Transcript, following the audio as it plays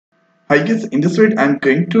I guess in this video I'm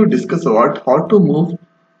going to discuss about how to move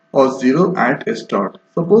a zero at start.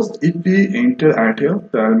 Suppose if we enter at here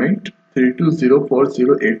the element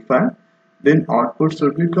 3204,085, then output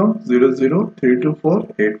should become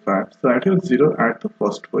 0032,485. So at here 0 at the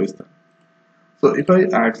first position. So if I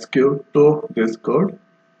execute to this code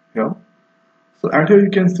here, so at here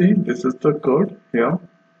you can see this is the code here,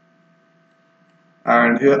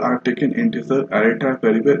 and here I've taken integer array type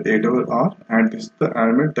variable a_r, and this is the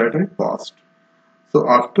element that I passed. So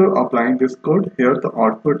after applying this code, here the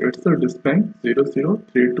output is displaying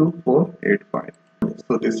 0032,485.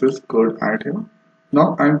 So this is code at here.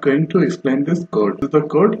 Now I'm going to explain this code. This is the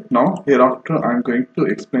code. Now hereafter I'm going to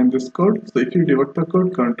explain this code. So if you debug the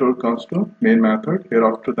code, control comes to main method.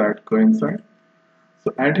 Hereafter that go inside.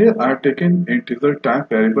 So at here I've taken integer type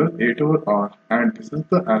variable a_r, and this is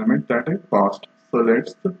the element that I passed. So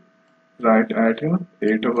let's write at here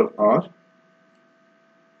a_r,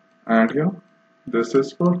 and here this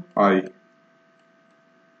is for I.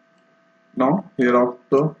 Now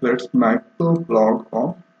hereafter let's make the block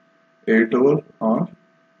of a_r,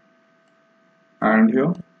 and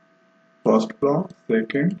here first block,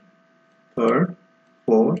 second, third,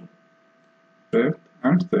 fourth, fifth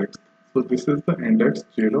and sixth. So this is the index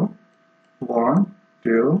 0, 1,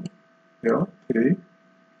 2, here 3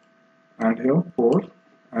 and here 4,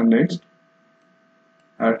 and next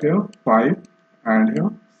at here 5 and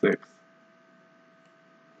here 6.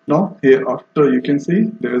 Now hereafter you can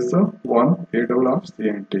see there is a one a_r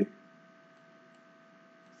cnt.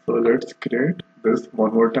 So let's create this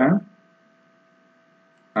one more time,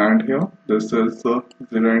 and here this is the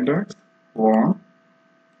 0 index 1,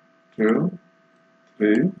 2,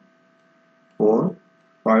 3, 4,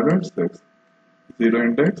 5 and 6. 0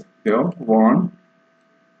 index here 1,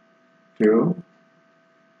 2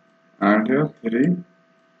 and here 3,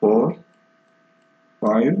 4,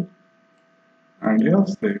 5 and here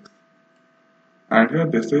 6, and here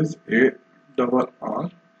this is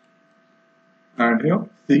a_r, and here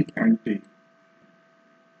cnt,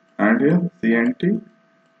 and here cnt.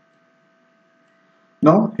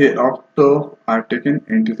 Now hereafter I've taken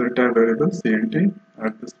integer type variable cnt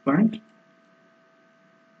at this point,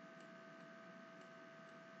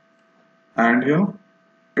 and here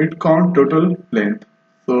it count total length.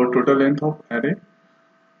 So total length of array.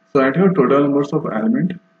 So at here total numbers of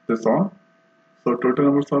element, this all. So total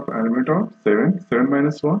numbers of element are 7. 7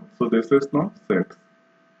 minus 1. So this is now 6.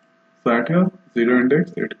 So at here 0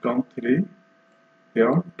 index it comes 3.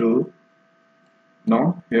 Here 2.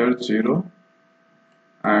 Now here 0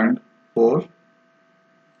 and 4.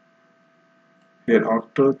 Here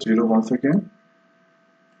after 0 once again,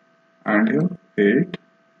 and here 8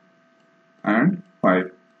 and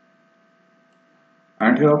 5.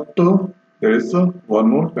 And here after there is a one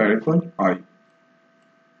more variable I,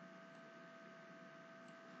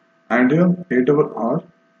 and here a_r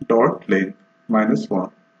dot length minus 1.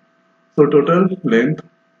 So total length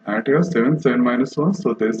at here 7, 7 minus 1.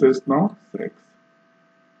 So this is now 6.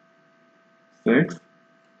 6,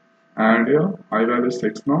 and here I value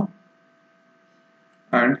 6 now.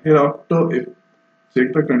 And hereafter if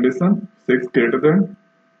check the condition 6 greater than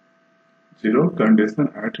 0, condition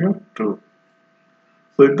at here true.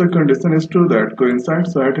 So if the condition is true, that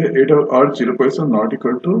coincides. So at here 8 or 0 position not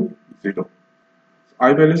equal to 0.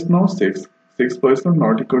 I value is now 6. 6 position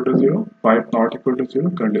not equal to 0. 5 not equal to 0.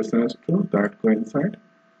 Condition is true, that coincide.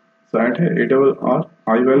 So at here 8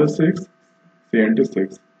 I value 6, cnt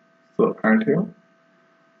 6. So at here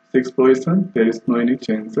 6 position there is no any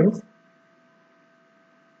changes.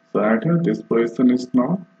 So at here this position is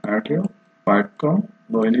now at here 5 come,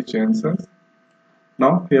 no any changes.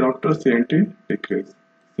 Now hereafter cnt decrease,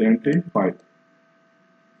 cnt 5.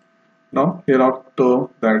 Now hereafter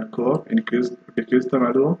that go up, decrease the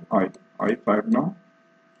value of I 5 now.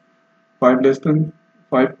 5 less than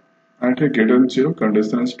 5 and here greater than 0,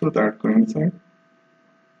 condition is true, that coincide.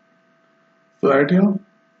 So at here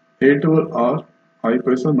 8/r I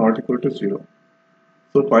position not equal to 0.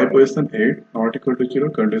 So 5 position 8 not equal to 0,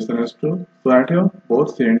 condition is true. So at here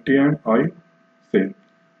both cnt and I same.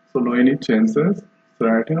 So no any changes. So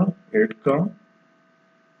at here 8 come.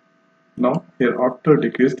 Now hereafter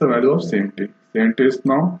decrease the value of cnt. Cnt is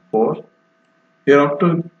now 4.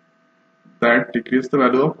 Hereafter that decrease the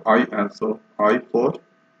value of I also, I 4.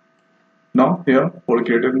 Now here 4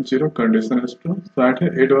 greater than 0, condition is true. So at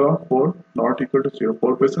here 8/4 not equal to 0.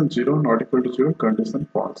 4 percent 0 not equal to 0, condition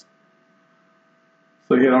false.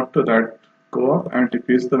 So hereafter that go up and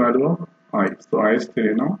decrease the value of I. So I is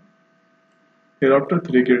 3 now. Hereafter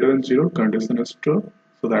 3 greater than 0, condition is true.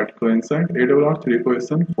 So that coincide. A_r 3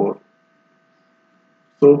 position 4.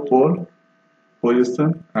 So 4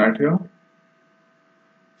 position at here.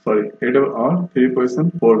 Sorry, A double R, 3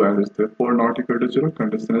 position, 4 values there. 4 not equal to 0,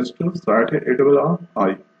 condition is true. So at here A double R,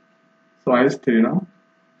 I. So I is 3 now.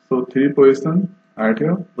 So 3 position at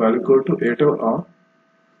here, value go to A double R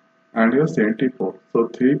and here 74. So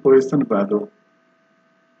 3 position value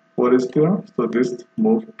 4 is there. So this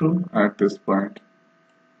move to at this point.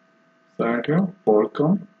 So at here 4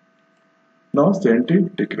 come. Now 70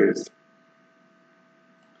 decrease.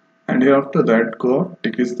 And here after that go up,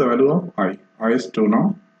 decrease the value of I. I is 2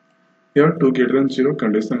 now. Here 2 greater than 0,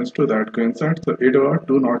 condition is true, that go inside. So 8 over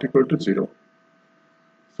 2 not equal to 0.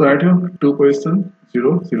 So at here 2 position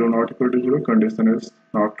 0, 0 not equal to 0, condition is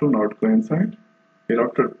not true, not go inside. Here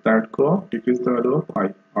after that go up, decrease the value of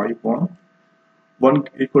I. I 1. 1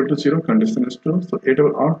 equal to 0, condition is true. So 8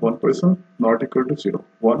 over R, 1 position not equal to 0.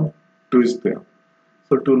 1, 2 is there.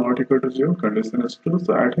 So 2 not equal to 0, condition is true.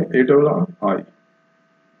 So at here 8 over R, I.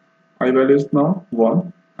 I value is now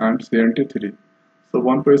 1 and 73. So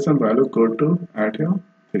 1 position value go to at here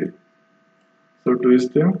 3. So 2 is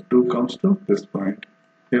there, 2 comes to this point.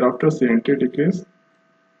 Hereafter 70 decrease,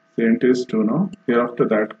 70 is 2 now. Hereafter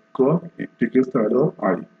that go up, decrease the value of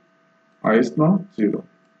I. I is now 0.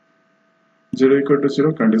 0 equal to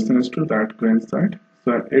 0, condition is true, that go inside.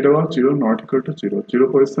 So 8 over 0 not equal to 0.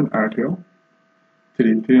 0 position at here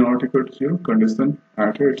 3. 3 not equal to 0, condition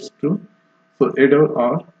at here it's true. So 8 over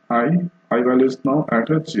R, I value is now at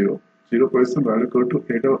a 0. 0 position value go to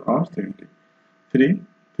 8 over R 70. 3,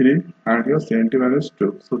 3 and here 70 value is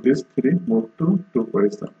 2. So this 3 move to 2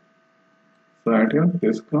 position. So at here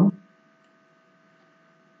this come.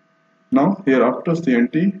 Now here after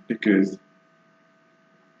 70 decrease.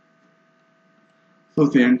 So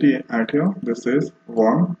 70 at here this is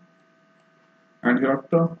 1 and here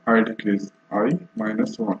after I decrease. I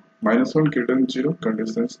minus 1. Minus 1 greater than 0,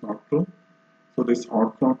 condition is not true. So this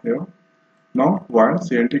out from here. Now while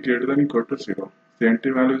 70 greater than equal to 0. 70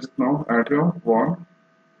 value is now at here 1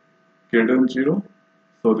 greater than 0.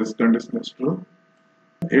 So this condition is true.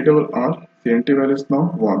 8 over R, 70 value is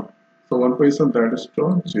now 1. So 1 position that is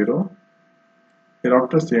true, 0.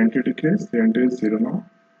 Hereafter 70 decrease, 70 is 0 now.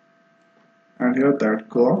 And here that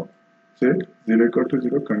go up, check 0 equal to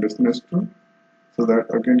 0, condition is true. So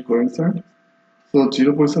that again coincide. So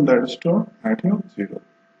 0 position that is true, at here 0.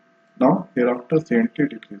 Now hereafter 70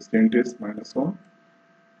 decrease, 70 is minus 1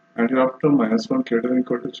 and hereafter minus 1 greater than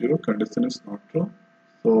equal to 0, condition is not true.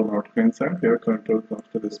 So not coincide, here control comes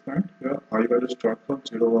to this point. Here I value start from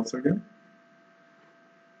 0 once again.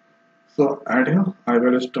 So add here I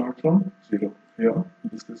value start from 0. Here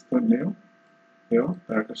this is the new. Here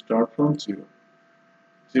that start from 0.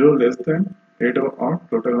 0 less than 8 over R,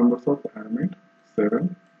 total numbers of element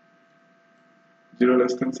 7. 0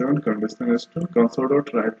 less than 7, condition is true.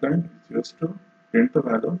 Console.writeLine is used to print the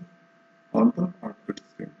value on the output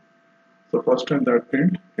screen. So first time that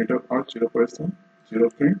print 8 of R 0%, 0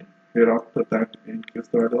 print. Hereafter that increase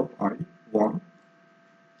the value of I 1.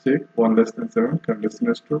 Check 1 less than 7,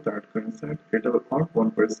 condition is true, that coincide. 8 of R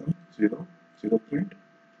 1%, 0, 0 print.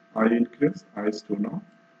 I increase, I is 2 now.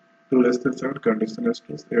 2 less than 7, condition is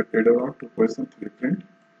true. 8 of R 2%, 3 print.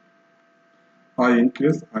 I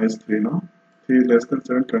increase, I is 3 now. 3 less than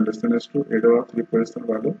 7, condition is true. 8 over 3%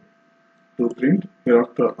 value 2 print.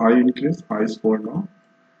 Hereafter I increase, I is 4 now.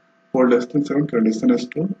 4 less than 7, condition is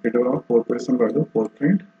true. 8 over 4% value 4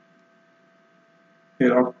 print.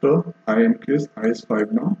 Hereafter I increase, I is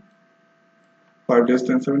 5 now. 5 less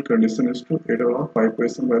than 7, condition is true. 8 over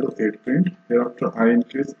 5% value 8 print. Hereafter I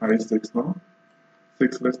increase, I is 6 now.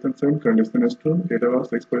 6 less than 7, condition is true. 8 over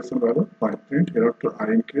 6% value 5 print. Hereafter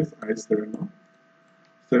I increase, I is 7 now.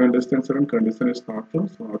 7 less than 7, condition is not true,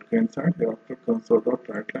 so not inside. Hereafter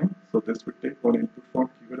console.writeLine. So this will take one input from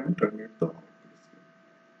keyboard and terminate the output screen.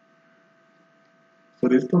 So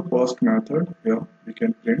this is the first method. Here we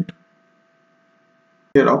can print.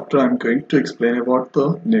 Hereafter I am going to explain about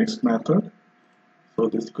the next method. So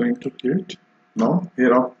this is going to get. Now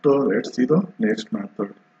hereafter let's see the next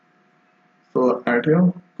method. So at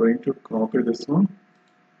here going to copy this one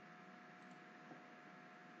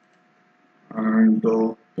and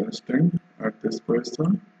pasting at this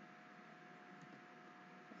position,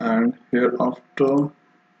 and hereafter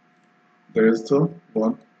there is the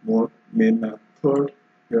one more main method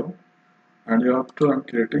here, and hereafter I'm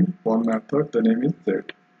creating one method, the name is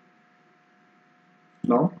Z.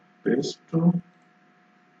 Now paste to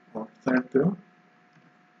outside there,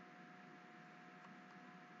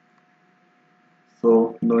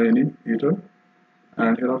 so no any error,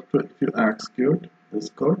 and hereafter if you execute this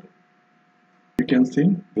code, you can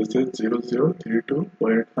see this is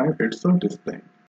 0032485, it's a display.